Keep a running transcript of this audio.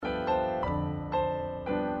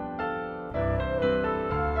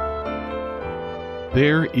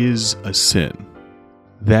There is a sin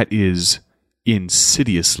that is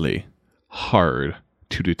insidiously hard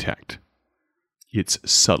to detect. It's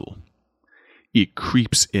subtle. It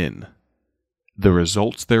creeps in. The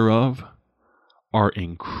results thereof are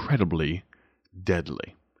incredibly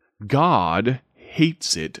deadly. God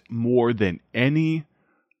hates it more than any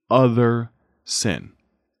other sin.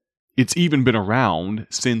 It's even been around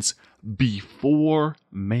since before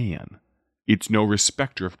man. It's no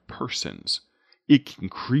respecter of persons. It can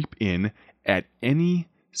creep in at any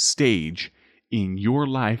stage in your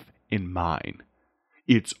life and mine.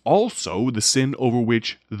 It's also the sin over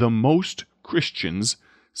which the most Christians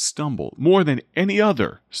stumble, more than any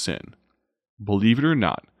other sin. Believe it or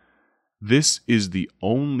not, this is the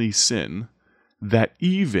only sin that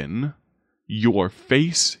even your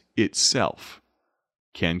face itself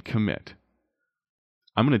can commit.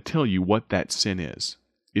 I'm going to tell you what that sin is.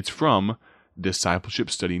 It's from Discipleship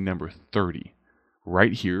Study number 30,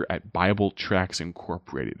 right here at Bible Tracts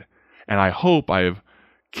Incorporated. And I hope I have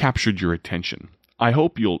captured your attention. I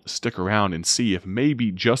hope you'll stick around and see if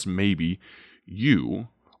maybe, just maybe, you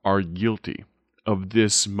are guilty of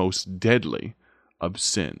this most deadly of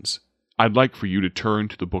sins. I'd like for you to turn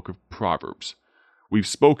to the book of Proverbs. We've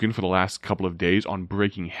spoken for the last couple of days on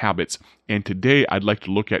breaking habits, and today I'd like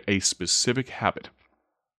to look at a specific habit,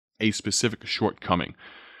 a specific shortcoming,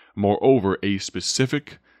 moreover, a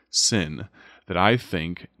specific sin that I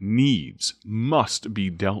think must be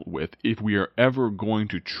dealt with if we are ever going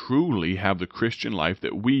to truly have the Christian life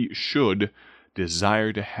that we should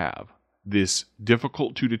desire to have. This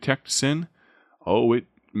difficult to detect sin, it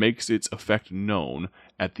makes its effect known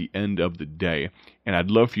at the end of the day. And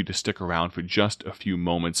I'd love for you to stick around for just a few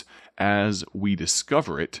moments as we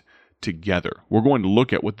discover it together. We're going to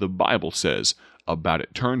look at what the Bible says about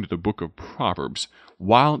it. Turn to the book of Proverbs.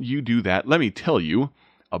 While you do that, let me tell you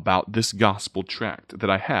about this gospel tract that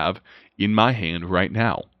I have in my hand right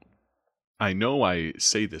now. I know I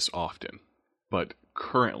say this often, but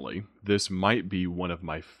currently this might be one of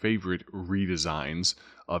my favorite redesigns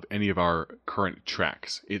of any of our current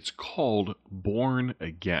tracks. It's called Born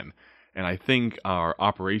Again, and I think our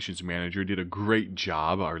operations manager did a great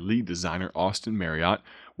job, our lead designer, Austin Marriott,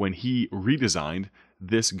 when he redesigned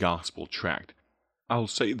this gospel tract. I'll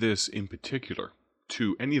say this in particular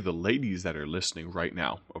to any of the ladies that are listening right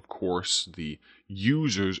now. Of course, the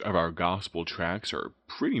users of our gospel tracts are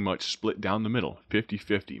pretty much split down the middle,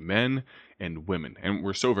 50-50, men and women. And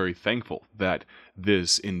we're so very thankful that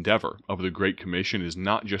this endeavor of the Great Commission is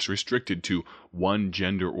not just restricted to one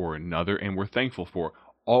gender or another, and we're thankful for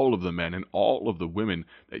all of the men and all of the women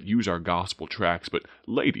that use our gospel tracts. But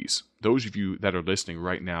ladies, those of you that are listening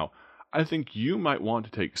right now, I think you might want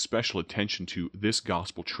to take special attention to this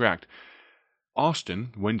gospel tract.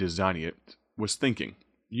 Austin, when designing it, was thinking,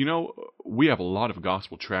 we have a lot of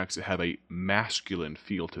gospel tracts that have a masculine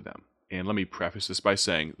feel to them. And let me preface this by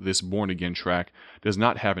saying this Born Again tract does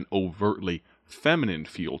not have an overtly feminine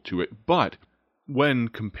feel to it, but when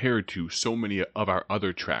compared to so many of our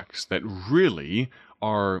other tracts that really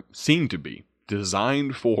seem to be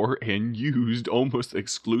designed for and used almost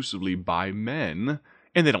exclusively by men,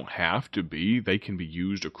 and they don't have to be, they can be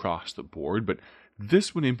used across the board, but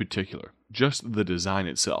this one in particular, just the design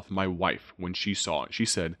itself, my wife, when she saw it, she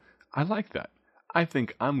said, I like that. I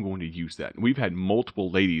think I'm going to use that. And we've had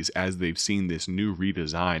multiple ladies, as they've seen this new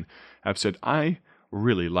redesign, have said, I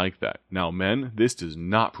really like that. Now, men, this does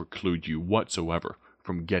not preclude you whatsoever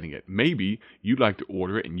from getting it. Maybe you'd like to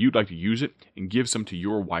order it and you'd like to use it and give some to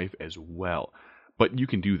your wife as well. But you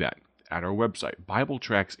can do that at our website,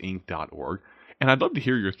 BibleTractsInc.org. And I'd love to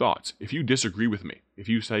hear your thoughts. If you disagree with me, if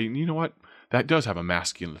you say, you know what, that does have a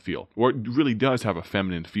masculine feel, or it really does have a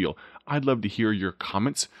feminine feel, I'd love to hear your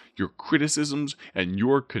comments, your criticisms, and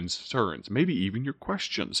your concerns, maybe even your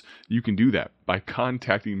questions. You can do that by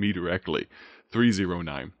contacting me directly,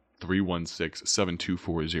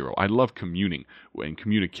 309-316-7240. I love communing and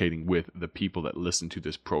communicating with the people that listen to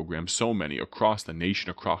this program, so many across the nation,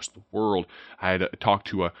 across the world. I had talked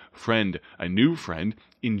to a new friend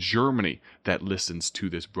in Germany that listens to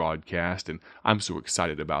this broadcast, and I'm so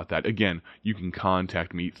excited about that. Again, you can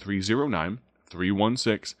contact me,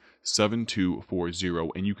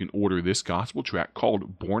 309-316-7240, and you can order this gospel tract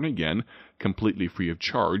called Born Again, completely free of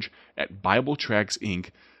charge, at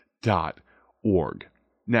BibleTractsInc.org.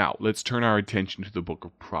 Now, let's turn our attention to the book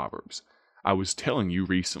of Proverbs. I was telling you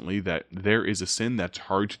recently that there is a sin that's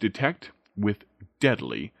hard to detect with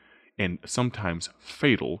deadly and sometimes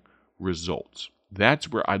fatal results.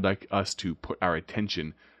 That's where I'd like us to put our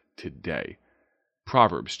attention today.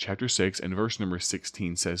 Proverbs chapter 6 and verse number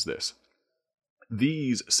 16 says this,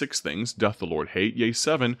 These 6 things doth the Lord hate, yea,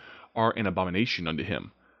 7 are an abomination unto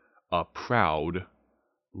him. A proud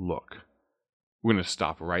look. We're going to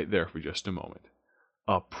stop right there for just a moment.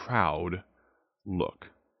 A proud look.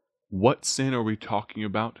 What sin are we talking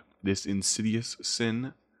about? This insidious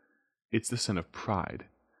sin? It's the sin of pride.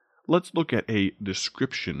 Let's look at a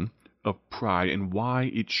description of pride and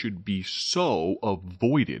why it should be so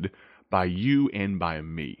avoided by you and by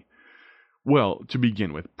me. Well, to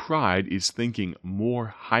begin with, pride is thinking more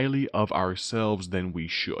highly of ourselves than we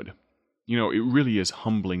should. You know, it really is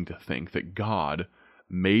humbling to think that God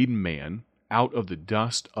made man out of the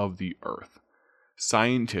dust of the earth.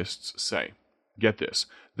 Scientists say, get this,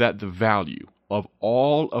 that the value of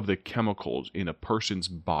all of the chemicals in a person's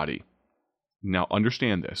body, now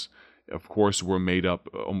understand this, of course we're made up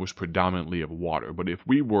almost predominantly of water, but if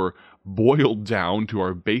we were boiled down to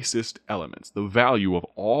our basest elements, the value of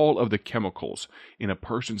all of the chemicals in a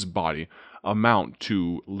person's body amount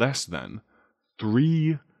to less than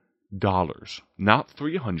 $3. Not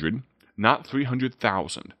 300, not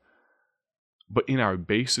 300,000. But in our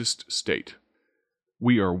basest state,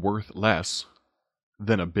 we are worth less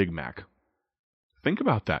than a Big Mac. Think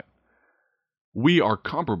about that. We are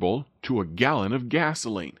comparable to a gallon of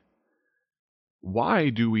gasoline. Why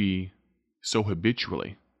do we so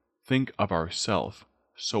habitually think of ourselves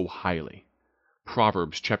so highly?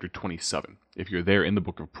 Proverbs chapter 27. If you're there in the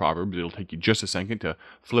book of Proverbs, it'll take you just a second to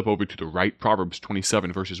flip over to the right. Proverbs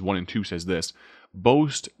 27 verses 1 and 2 says this,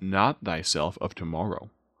 "Boast not thyself of tomorrow,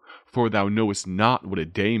 for thou knowest not what a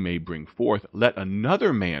day may bring forth. Let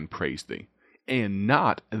another man praise thee, and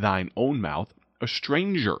not thine own mouth, a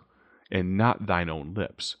stranger, and not thine own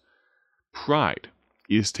lips." Pride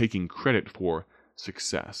is taking credit for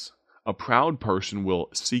success. A proud person will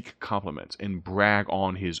seek compliments and brag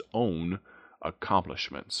on his own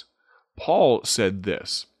accomplishments. Paul said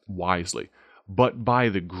this wisely, "But by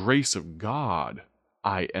the grace of God,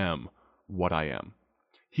 I am what I am."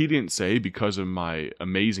 He didn't say because of my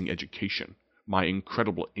amazing education, my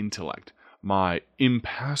incredible intellect, my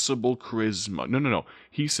impassable charisma. No.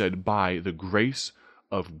 He said, by the grace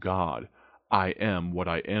of God, I am what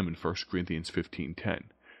I am in 1 Corinthians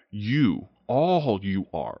 15:10. You, all you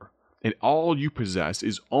are, and all you possess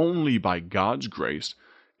is only by God's grace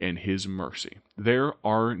and His mercy. There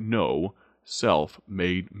are no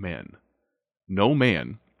self-made men. No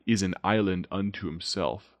man is an island unto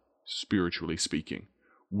himself, spiritually speaking.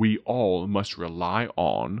 We all must rely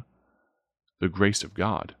on the grace of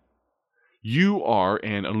God. You are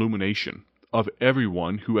an illumination of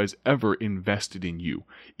everyone who has ever invested in you.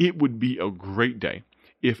 It would be a great day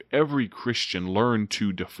if every Christian learned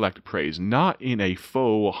to deflect praise, not in a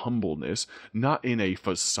faux humbleness, not in a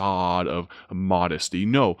facade of modesty,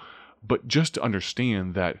 no, but just to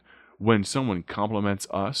understand that when someone compliments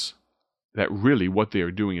us, that really what they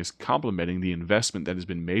are doing is complimenting the investment that has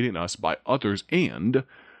been made in us by others and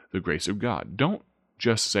the grace of God. Don't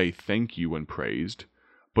just say thank you when praised,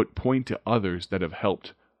 but point to others that have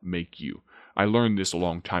helped make you. I learned this a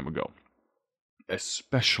long time ago,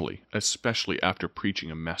 especially after preaching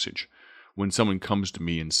a message. When someone comes to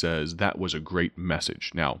me and says, that was a great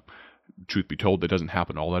message. Now, truth be told, that doesn't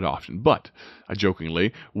happen all that often, but I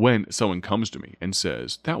jokingly, when someone comes to me and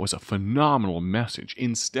says, that was a phenomenal message,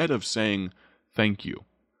 instead of saying thank you,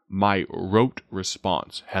 my rote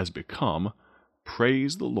response has become,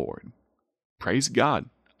 praise the Lord. Praise God.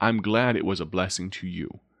 I'm glad it was a blessing to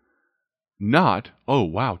you. Not, oh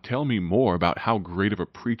wow, tell me more about how great of a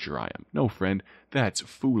preacher I am. No, friend, that's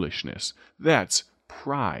foolishness. That's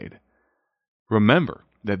pride. Remember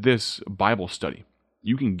that this Bible study,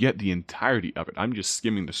 you can get the entirety of it. I'm just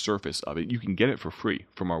skimming the surface of it. You can get it for free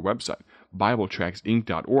from our website,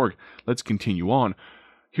 BibleTracksInc.org. Let's continue on.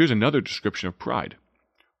 Here's another description of pride.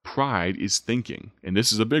 Pride is thinking, and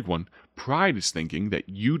this is a big one, pride is thinking that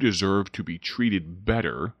you deserve to be treated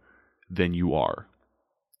better than you are.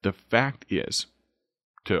 The fact is,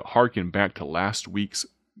 to hearken back to last week's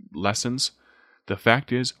lessons, the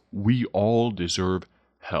fact is we all deserve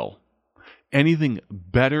hell. Anything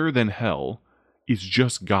better than hell is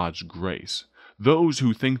just God's grace. Those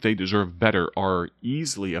who think they deserve better are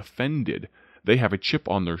easily offended. They have a chip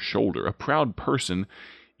on their shoulder. A proud person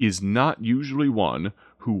is not usually one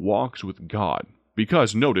who walks with God.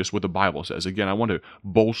 Because notice what the Bible says. Again, I want to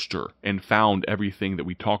bolster and found everything that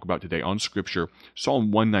we talk about today on Scripture.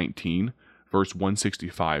 Psalm 119, verse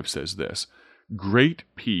 165 says this, "Great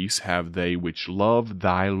peace have they which love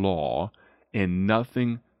thy law, and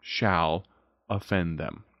nothing shall offend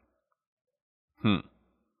them."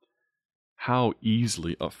 How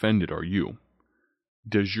easily offended are you?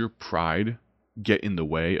 Does your pride get in the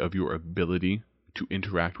way of your ability to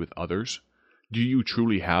interact with others? Do you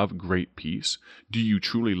truly have great peace? Do you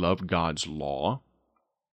truly love God's law?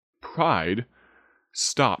 Pride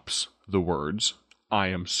stops the words, I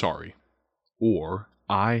am sorry, or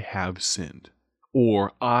I have sinned,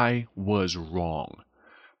 or I was wrong.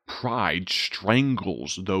 Pride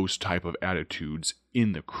strangles those type of attitudes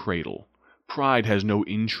in the cradle. Pride has no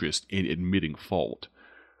interest in admitting fault.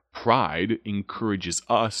 Pride encourages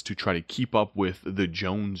us to try to keep up with the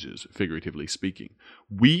Joneses, figuratively speaking.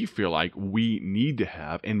 We feel like we need to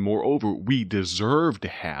have, and moreover, we deserve to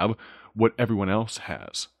have what everyone else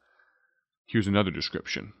has. Here's another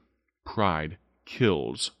description. Pride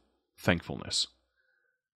kills thankfulness.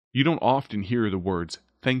 You don't often hear the words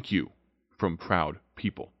thank you from proud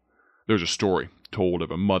people. There's a story told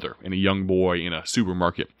of a mother and a young boy in a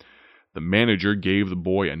supermarket. The manager gave the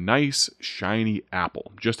boy a nice, shiny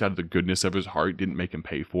apple, just out of the goodness of his heart, didn't make him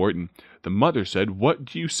pay for it, and the mother said, "What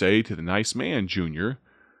do you say to the nice man, Junior?"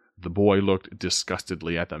 The boy looked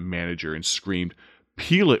disgustedly at the manager and screamed,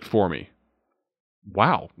 "Peel it for me."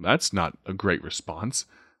 Wow, that's not a great response,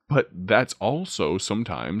 but that's also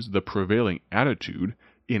sometimes the prevailing attitude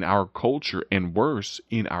in our culture, and worse,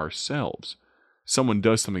 in ourselves. Someone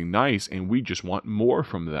does something nice and we just want more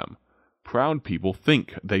from them. Proud people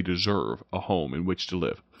think they deserve a home in which to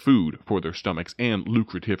live, food for their stomachs, and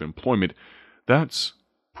lucrative employment. That's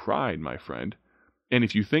pride, my friend. And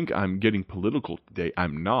if you think I'm getting political today,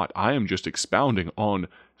 I'm not. I am just expounding on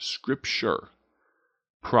Scripture.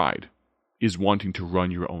 Pride is wanting to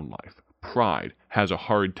run your own life. Pride has a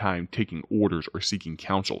hard time taking orders or seeking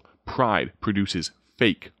counsel. Pride produces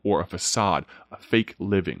fake or a facade, a fake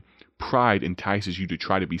living. Pride entices you to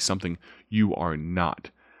try to be something you are not.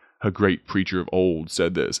 A great preacher of old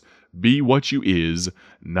said this, "Be what you is,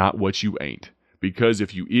 not what you ain't. Because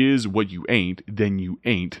if you is what you ain't, then you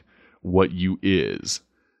ain't what you is."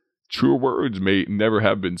 Truer words may never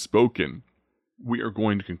have been spoken. We are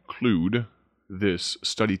going to conclude this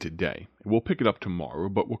study today. We'll pick it up tomorrow,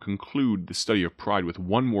 but we'll conclude the study of pride with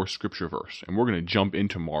one more scripture verse. And we're going to jump in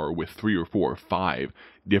tomorrow with 3 or 4 or 5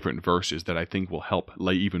 different verses that I think will help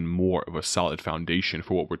lay even more of a solid foundation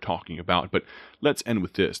for what we're talking about. But let's end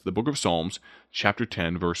with this. The book of Psalms, chapter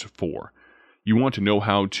 10, verse 4. You want to know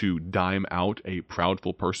how to dime out a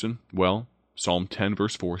proudful person? Well, Psalm 10,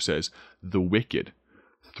 verse 4 says, "The wicked,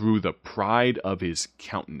 through the pride of his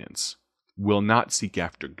countenance, will not seek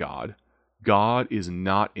after God. God is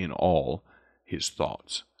not in all his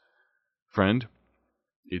thoughts." Friend,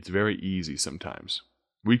 it's very easy sometimes.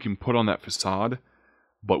 We can put on that facade,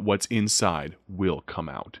 but what's inside will come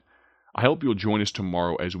out. I hope you'll join us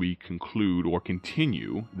tomorrow as we conclude or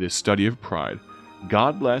continue this study of pride.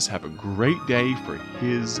 God bless. Have a great day for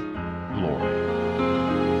His glory.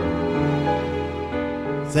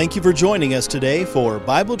 Thank you for joining us today for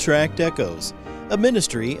Bible Tract Echoes, a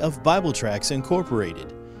ministry of Bible Tracts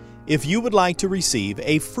Incorporated. If you would like to receive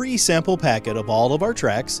a free sample packet of all of our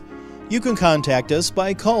tracts, you can contact us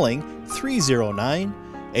by calling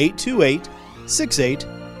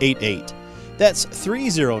 309-828-6888. That's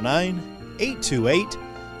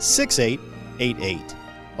 309-828-6888.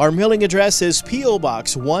 Our mailing address is P.O.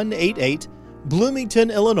 Box 188,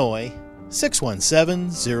 Bloomington, Illinois,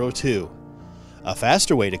 61702. A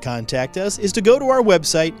faster way to contact us is to go to our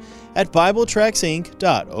website at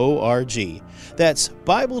BibleTractsInc.org. That's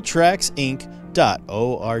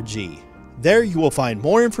BibleTractsInc.org. There you will find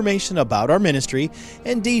more information about our ministry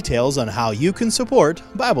and details on how you can support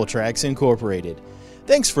Bible Tracts Incorporated.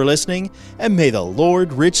 Thanks for listening, and may the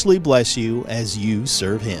Lord richly bless you as you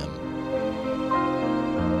serve Him.